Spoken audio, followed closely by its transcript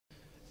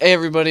Hey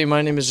everybody,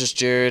 my name is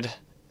JustJarrod,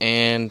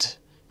 and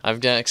I've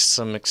got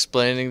some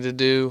explaining to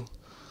do.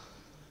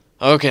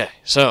 Okay,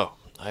 so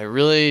I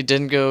really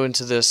didn't go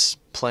into this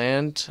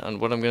planned on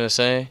what I'm gonna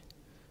say.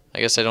 I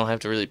guess I don't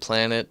have to really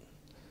plan it.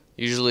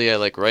 Usually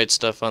I write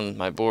stuff on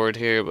my board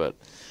here, but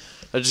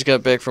I just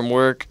got back from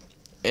work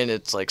and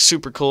it's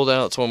super cold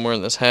out, so I'm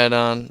wearing this hat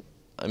on.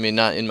 I mean,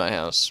 not in my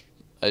house.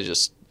 I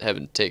just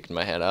haven't taken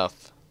my hat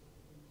off.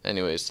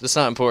 Anyways, that's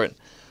not important.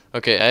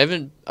 Okay,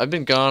 I've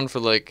been gone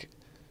for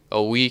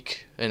a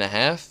week and a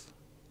half.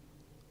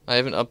 I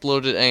haven't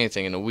uploaded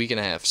anything in a week and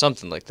a half,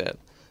 something like that.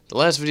 The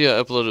last video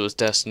I uploaded was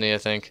Destiny, I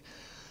think,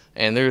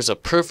 and there's a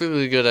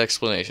perfectly good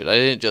explanation. I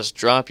didn't just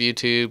drop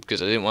YouTube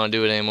because I didn't want to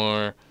do it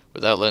anymore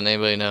without letting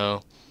anybody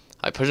know.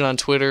 I put it on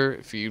Twitter.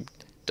 If you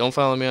don't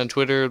follow me on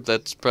Twitter,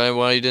 that's probably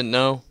why you didn't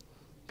know,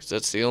 because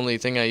that's the only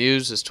thing I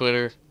use is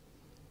Twitter.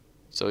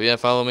 So yeah,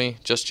 follow me,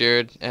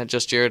 JustJarrod, at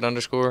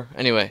JustJarrod_.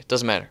 Anyway,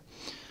 doesn't matter.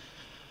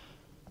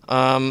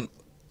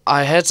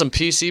 I had some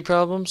PC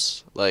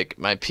problems, like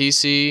my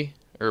PC,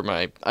 or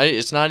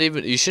it's not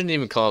even, you shouldn't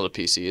even call it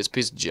a PC, it's a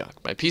piece of junk.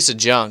 My piece of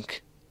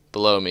junk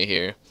below me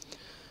here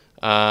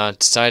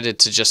decided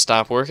to just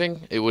stop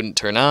working. It wouldn't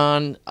turn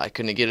on, I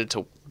couldn't get it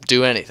to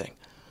do anything.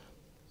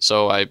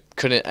 So I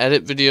couldn't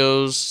edit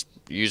videos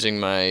using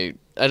my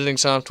editing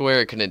software,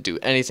 I couldn't do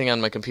anything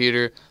on my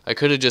computer. I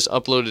could have just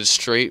uploaded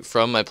straight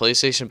from my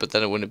PlayStation, but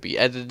then it wouldn't be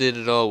edited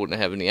at all, wouldn't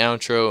have any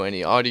outro,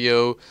 any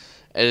audio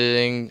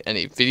editing,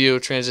 any video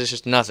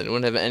transitions, nothing. It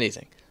wouldn't have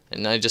anything.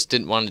 And I just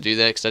didn't want to do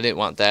that because I didn't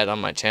want that on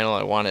my channel.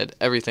 I wanted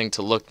everything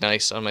to look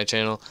nice on my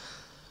channel.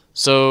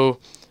 So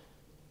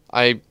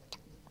I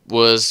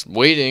was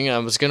waiting. I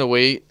was going to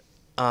wait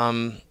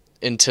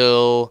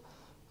until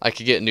I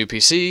could get a new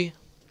PC,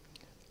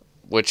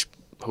 which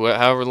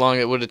however long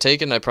it would have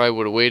taken, I probably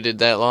would have waited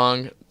that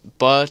long.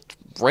 But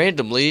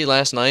randomly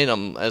last night,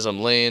 as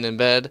I'm laying in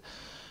bed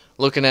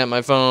looking at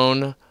my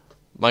phone,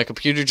 my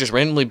computer just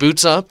randomly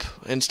boots up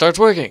and starts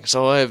working.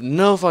 So I have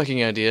no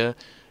fucking idea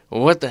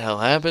what the hell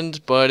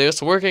happened, but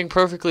it's working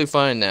perfectly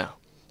fine now.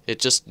 It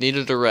just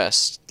needed a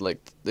rest.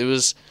 It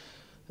was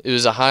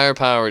a higher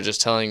power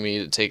just telling me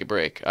to take a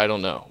break. I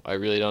don't know. I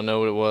really don't know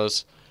what it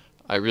was.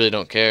 I really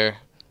don't care.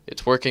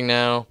 It's working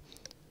now.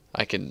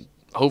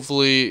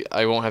 Hopefully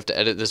I won't have to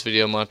edit this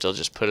video much. I'll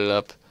just put it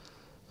up.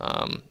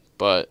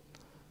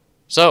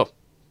 So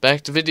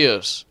back to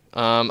videos.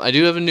 I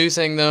do have a new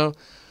thing though.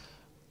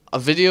 A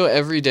video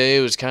every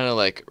day was kind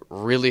of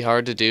really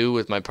hard to do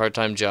with my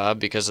part-time job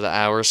because of the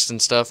hours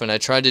and stuff, and I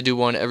tried to do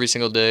one every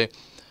single day,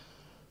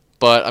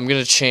 but I'm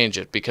going to change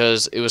it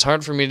because it was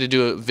hard for me to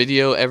do a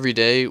video every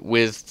day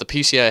with the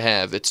PC I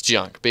have. It's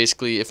junk.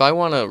 Basically, if I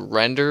want to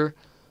render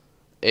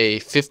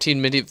a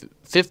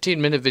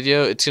 15-minute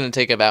video, it's going to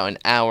take about an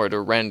hour to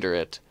render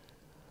it,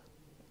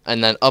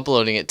 and then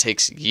uploading it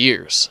takes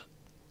years.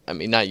 I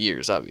mean, not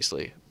years,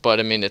 obviously, but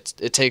I mean,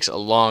 it takes a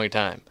long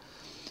time.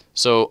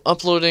 So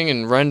uploading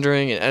and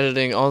rendering and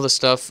editing, all the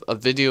stuff, a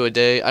video a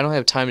day, I don't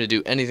have time to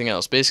do anything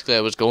else. Basically,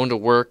 I was going to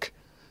work,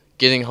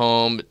 getting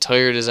home,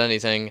 tired as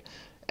anything,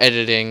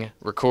 editing,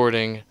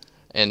 recording,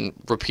 and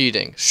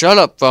repeating. Shut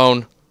up,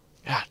 phone!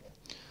 God.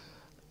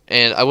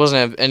 And I wasn't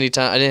have any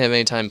time. I didn't have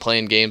any time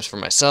playing games for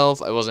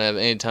myself. I wasn't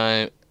having any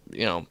time,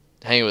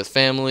 hanging with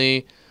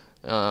family,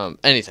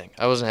 anything.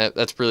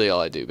 That's really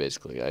all I do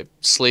basically. I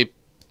sleep,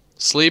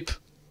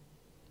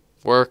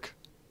 work,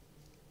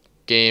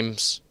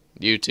 games,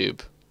 YouTube.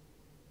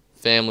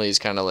 Family is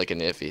kind of like an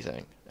iffy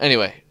thing.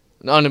 Anyway,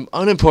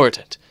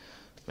 unimportant.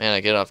 Man, I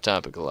get off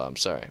topic a lot. I'm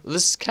sorry.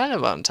 This is kind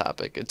of on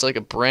topic. It's like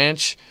a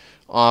branch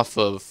off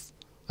of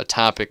a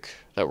topic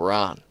that we're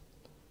on.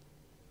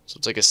 So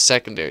it's like a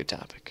secondary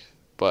topic.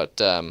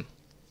 But,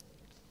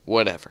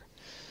 whatever.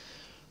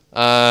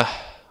 What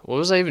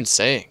was I even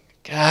saying?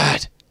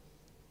 God.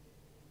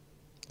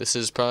 This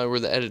is probably where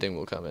the editing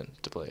will come in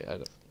to play.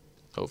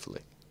 Hopefully.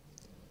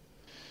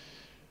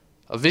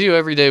 A video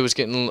every day was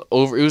getting it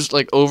was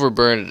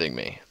overburdening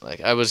me.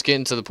 I was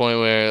getting to the point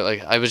where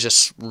I was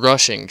just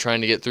rushing,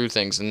 trying to get through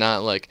things and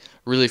not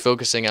really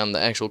focusing on the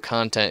actual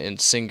content in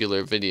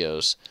singular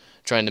videos,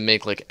 trying to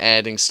make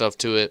adding stuff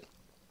to it.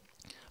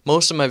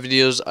 Most of my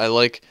videos, I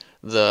like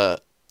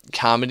the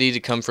comedy to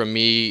come from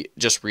me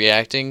just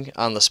reacting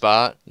on the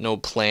spot, no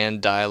planned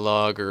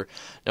dialogue or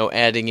no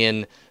adding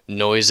in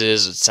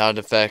noises and sound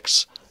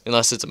effects,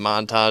 unless it's a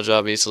montage,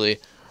 obviously.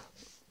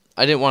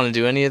 I didn't want to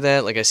do any of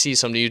that. I see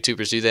some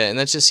YouTubers do that, and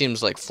that just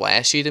seems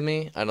flashy to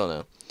me. I don't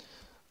know.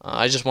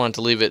 I just wanted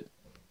to leave it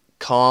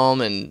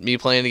calm and me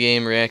playing the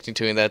game, reacting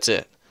to it, and that's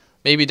it.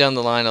 Maybe down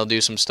the line I'll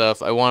do some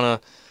stuff. I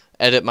want to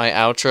edit my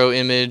outro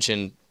image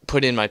and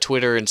put in my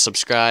Twitter and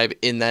subscribe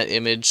in that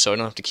image so I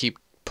don't have to keep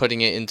putting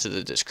it into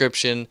the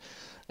description,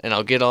 and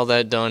I'll get all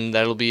that done.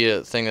 That'll be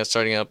a thing that's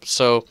starting up.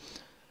 So,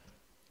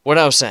 what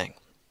I was saying,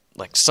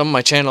 some of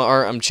my channel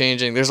art I'm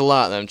changing. There's a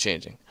lot that I'm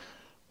changing.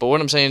 But what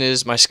I'm saying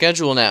is my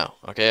schedule now,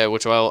 okay,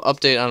 which I'll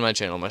update on my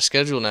channel. My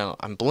schedule now,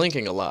 I'm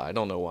blinking a lot. I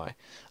don't know why.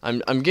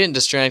 I'm getting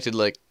distracted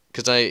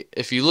because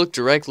if I look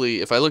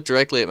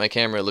directly at my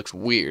camera, it looks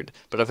weird.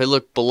 But if I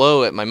look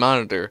below at my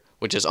monitor,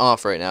 which is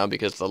off right now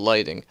because of the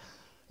lighting,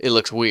 it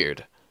looks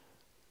weird.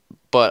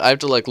 But I have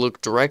to like look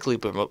directly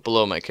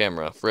below my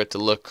camera for it to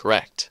look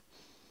correct,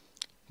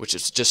 which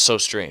is just so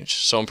strange.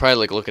 So I'm probably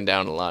like looking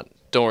down a lot.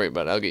 Don't worry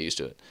about it. I'll get used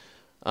to it.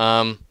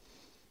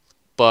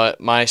 But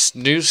my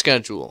new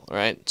schedule,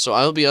 right? So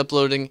I'll be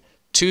uploading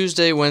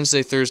Tuesday,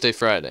 Wednesday, Thursday,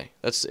 Friday.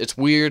 It's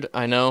weird,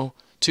 I know.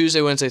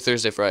 Tuesday, Wednesday,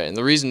 Thursday, Friday. And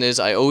the reason is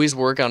I always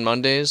work on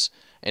Mondays,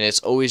 and it's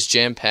always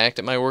jam-packed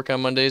at my work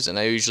on Mondays, and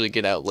I usually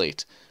get out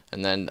late,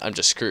 and then I'm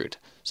just screwed.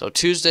 So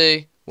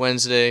Tuesday,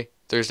 Wednesday,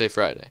 Thursday,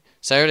 Friday.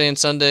 Saturday and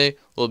Sunday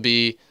will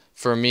be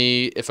for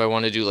me if I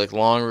want to do like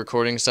long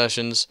recording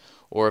sessions,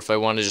 or if I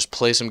want to just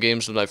play some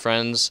games with my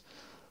friends.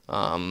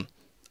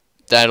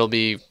 That'll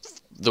be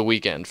the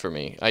weekend for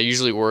me. I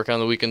usually work on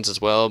the weekends as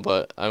well,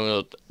 but I'm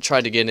going to try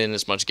to get in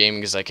as much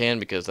gaming as I can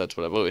because that's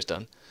what I've always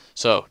done.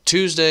 So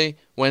Tuesday,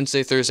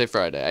 Wednesday, Thursday,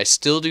 Friday. I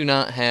still do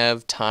not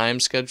have time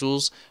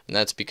schedules, and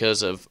that's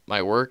because of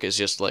my work is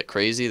just like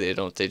crazy. They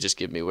just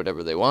give me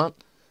whatever they want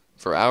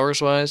for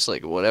hours wise,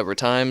 like whatever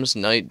times,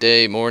 night,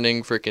 day,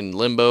 morning, freaking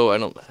limbo. I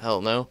don't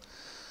hell know.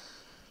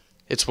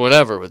 It's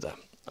whatever with them.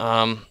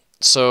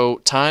 So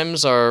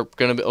times are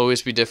going to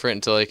always be different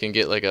until I can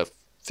get like a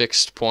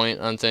fixed point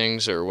on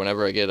things, or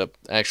whenever I get a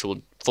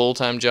actual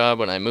full-time job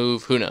when I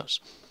move, who knows.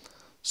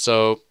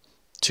 So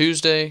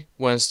Tuesday,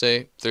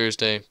 Wednesday,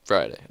 Thursday,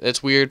 Friday.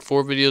 That's weird.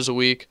 4 videos a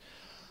week.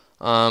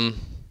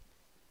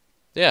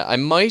 Yeah, I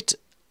might.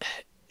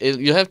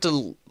 You'll have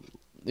to,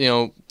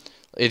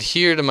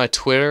 adhere to my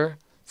Twitter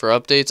for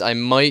updates. I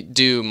might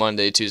do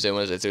Monday, Tuesday,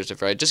 Wednesday, Thursday,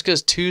 Friday, just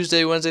because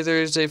Tuesday, Wednesday,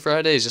 Thursday,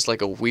 Friday is just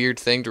like a weird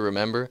thing to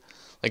remember.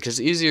 Like, it's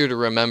easier to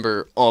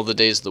remember all the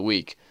days of the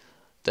week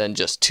than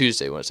just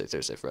Tuesday, Wednesday,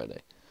 Thursday,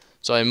 Friday.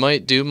 So I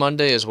might do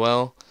Monday as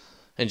well,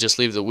 and just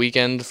leave the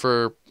weekend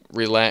for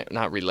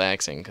not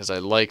relaxing, because I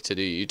like to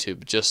do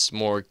YouTube, just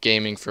more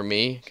gaming for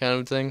me kind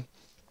of thing.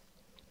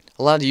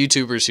 A lot of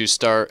YouTubers who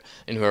start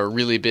and who are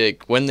really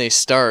big, when they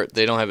start,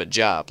 they don't have a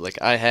job.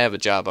 Like, I have a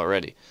job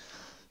already.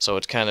 So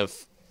it's kind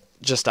of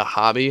just a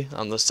hobby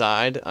on the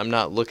side. I'm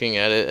not looking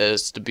at it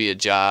as to be a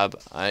job.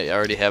 I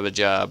already have a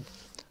job,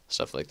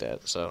 stuff like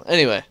that. So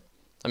anyway,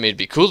 I mean, it'd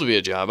be cool to be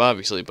a job,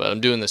 obviously, but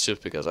I'm doing this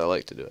just because I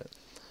like to do it.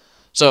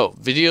 So,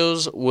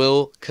 videos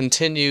will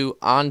continue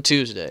on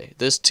Tuesday.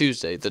 This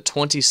Tuesday, the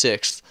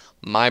 26th,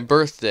 my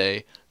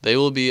birthday, they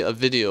will be a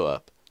video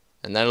up.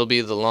 And that'll be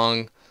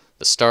the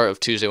start of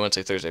Tuesday,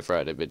 Wednesday, Thursday,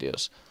 Friday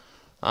videos.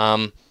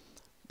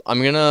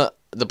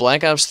 The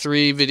Black Ops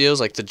 3 videos,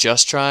 like the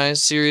Just Try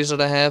series that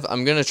I have,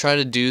 I'm going to try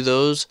to do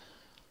those.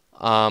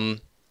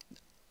 Alright,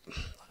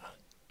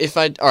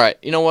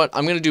 you know what?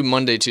 I'm going to do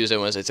Monday, Tuesday,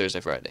 Wednesday, Thursday,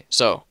 Friday.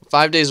 So,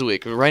 5 days a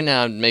week. Right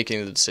now, I'm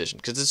making the decision,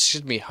 because this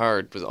should be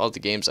hard with all the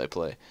games I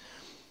play.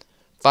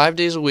 5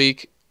 days a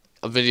week,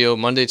 a video,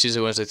 Monday, Tuesday,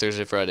 Wednesday,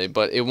 Thursday, Friday,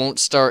 but it won't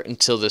start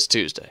until this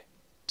Tuesday.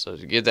 So,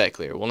 to get that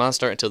clear, it will not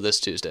start until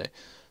this Tuesday,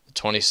 the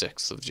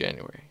 26th of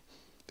January.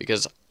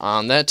 Because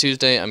on that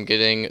Tuesday, I'm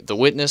getting The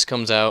Witness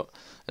comes out,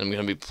 and I'm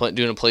going to be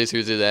doing a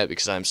playthrough through that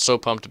because I'm so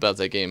pumped about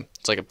that game.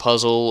 It's like a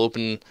puzzle,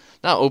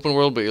 not open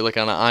world, but you're like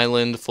on an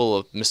island full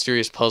of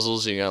mysterious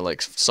puzzles. You gotta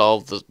like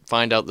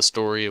find out the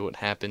story of what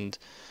happened.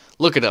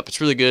 Look it up.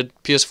 It's really good.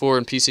 PS4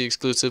 and PC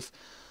exclusive.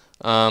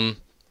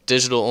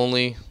 Digital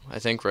only, I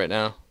think, right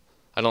now.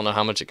 I don't know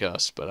how much it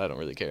costs, but I don't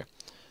really care.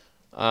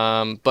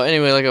 But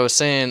anyway, like I was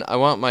saying, I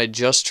want my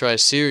Just Try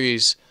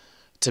series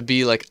to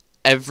be like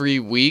every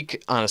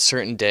week on a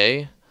certain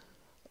day,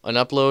 an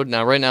upload.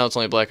 Now, right now, it's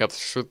only Black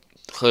Ops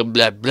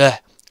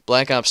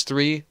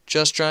 3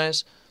 Just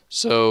Tries.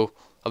 So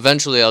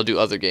eventually I'll do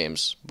other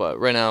games, but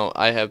right now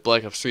I have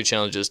Black Ops 3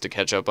 challenges to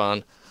catch up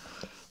on.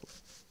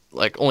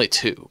 Like, only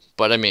 2,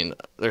 but I mean,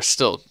 it's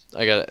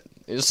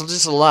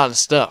just a lot of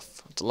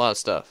stuff. It's a lot of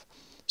stuff.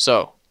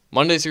 So,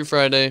 Monday through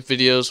Friday,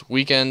 videos,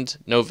 weekend,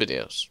 no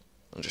videos.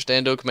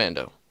 Understando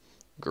commando.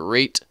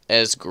 Great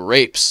as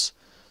grapes.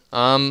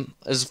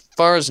 As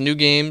far as new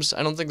games,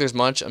 I don't think there's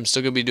much. I'm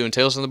still going to be doing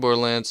Tales from the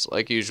Borderlands,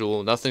 like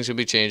usual. Nothing's going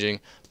to be changing.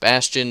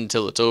 Bastion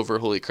until it's over.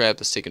 Holy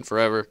crap, it's taking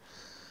forever.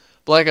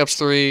 Black Ops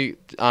 3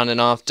 on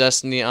and off,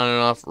 Destiny on and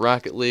off,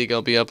 Rocket League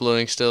I'll be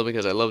uploading still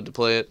because I love to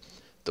play it.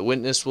 The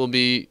Witness will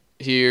be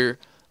here.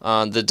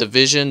 The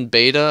Division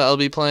beta I'll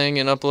be playing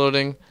and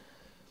uploading.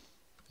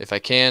 If I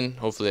can,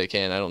 hopefully I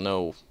can. I don't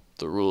know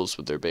the rules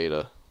with their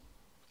beta.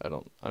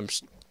 I'm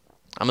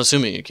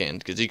assuming you can,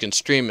 because you can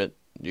stream it,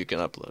 you can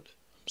upload it.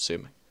 I'm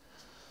assuming.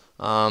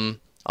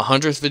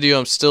 100th video,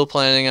 I'm still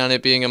planning on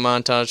it being a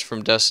montage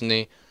from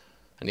Destiny.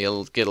 I need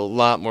to get a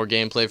lot more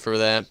gameplay for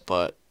that,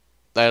 but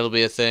that'll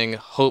be a thing,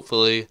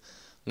 hopefully.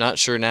 Not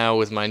sure now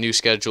with my new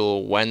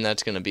schedule when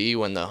that's going to be,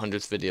 when the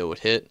 100th video would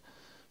hit.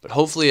 But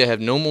hopefully I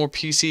have no more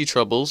PC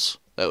troubles.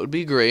 That would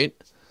be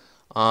great.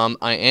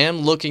 I am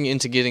looking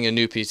into getting a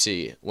new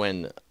PC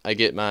when I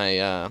get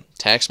my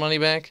tax money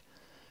back.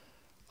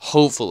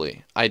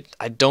 Hopefully. I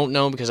don't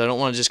know, because I don't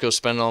want to just go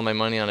spend all my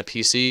money on a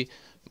PC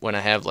when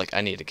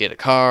I need to get a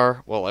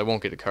car. Well, I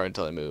won't get a car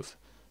until I move.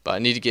 But I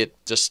need to get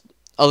just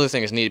other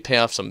things. I need to pay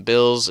off some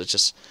bills. I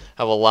just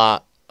have a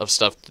lot of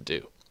stuff to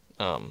do.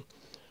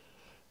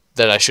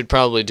 that I should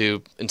probably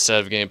do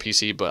instead of getting a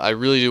PC, but I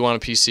really do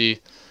want a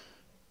PC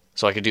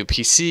so I could do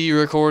PC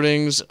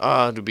recordings.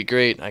 It would be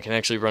great. I can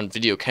actually run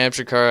video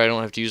capture card. I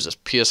don't have to use this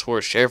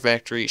PS4 Share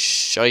Factory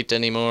shite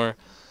anymore.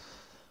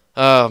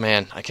 Oh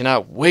man, I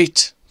cannot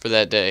wait for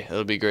that day.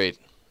 It'll be great.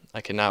 I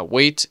cannot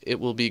wait.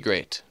 It will be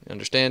great. You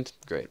understand?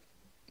 Great.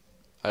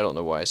 I don't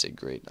know why I say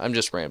great. I'm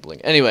just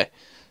rambling. Anyway,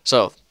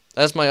 so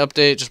that's my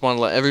update. Just want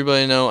to let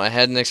everybody know I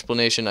had an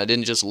explanation. I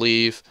didn't just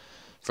leave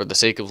for the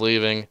sake of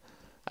leaving.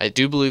 I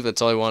do believe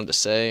that's all I wanted to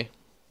say.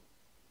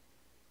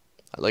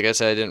 Like I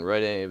said, I didn't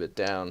write any of it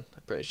down. I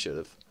probably should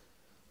have.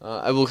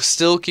 I will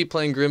still keep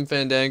playing Grim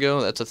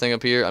Fandango. That's a thing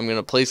up here. I'm going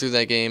to play through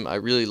that game. I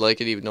really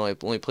like it, even though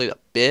I've only played a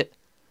bit.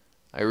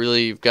 I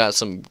really got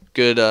some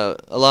good... a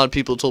lot of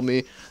people told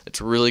me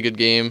it's a really good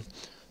game.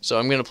 So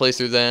I'm going to play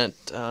through that.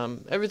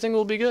 Everything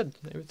will be good.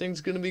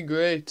 Everything's going to be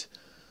great.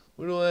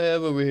 What do I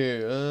have over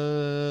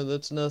here?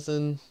 That's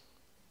nothing.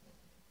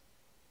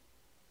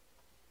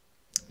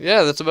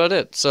 Yeah, that's about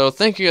it. So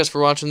thank you guys for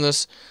watching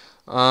this.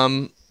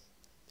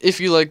 If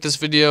you like this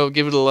video,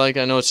 give it a like.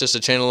 I know it's just a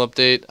channel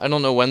update. I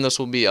don't know when this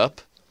will be up.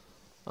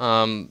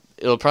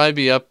 It'll probably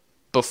be up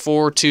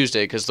before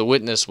Tuesday, because The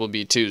Witness will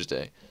be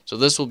Tuesday. So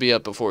this will be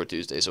up before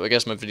Tuesday. So I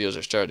guess my videos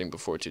are starting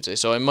before Tuesday.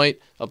 So I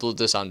might upload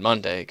this on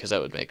Monday, because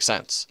that would make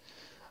sense.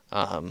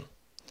 Then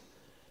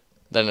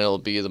it'll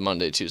be the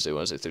Monday, Tuesday,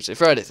 Wednesday, Thursday,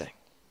 Friday thing,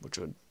 which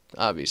would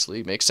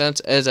obviously make sense,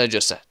 as I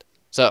just said.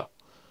 So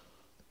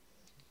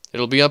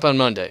it'll be up on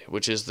Monday,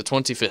 which is the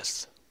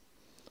 25th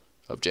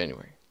of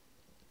January.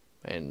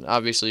 And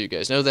obviously you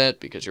guys know that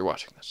because you're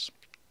watching this.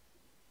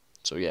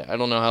 So yeah, I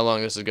don't know how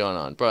long this is going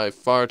on. Probably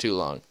far too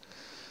long.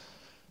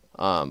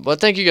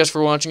 But thank you guys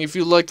for watching. If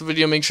you liked the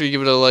video, make sure you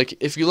give it a like.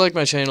 If you like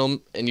my channel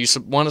and you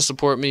want to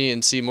support me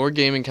and see more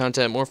gaming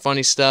content, more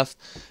funny stuff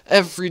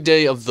every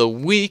day of the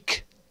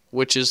week,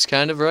 which is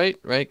kind of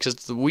right? Because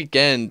the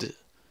weekend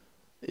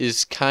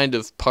is kind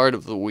of part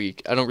of the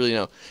week. I don't really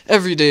know.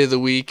 Every day of the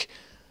week.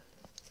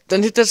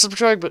 Then hit that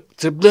subscribe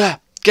button.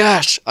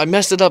 Gosh, I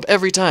messed it up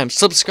every time.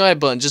 Subscribe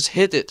button, just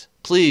hit it,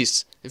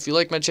 please. If you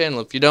like my channel.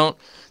 If you don't,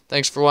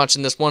 thanks for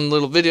watching this one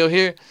little video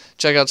here.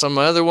 Check out some of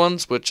my other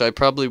ones, which I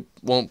probably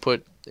won't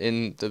put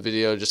in the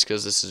video just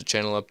because this is a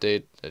channel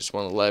update. I just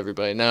want to let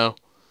everybody know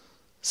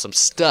some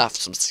stuff,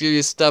 some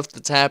serious stuff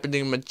that's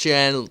happening on my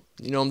channel.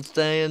 You know what I'm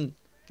saying?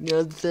 You know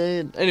what I'm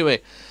saying?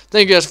 Anyway,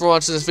 thank you guys for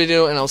watching this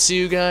video, and I'll see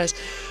you guys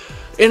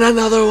in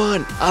another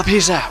one.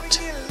 Peace out.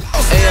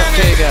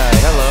 AFK guy,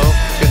 hello,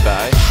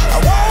 goodbye.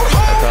 I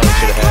probably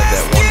should have had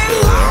that one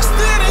kill there.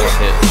 One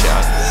hit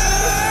shot.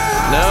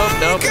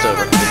 Nope, it's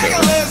over. It's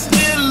over.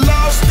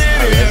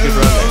 Alright, we had a good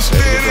run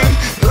there.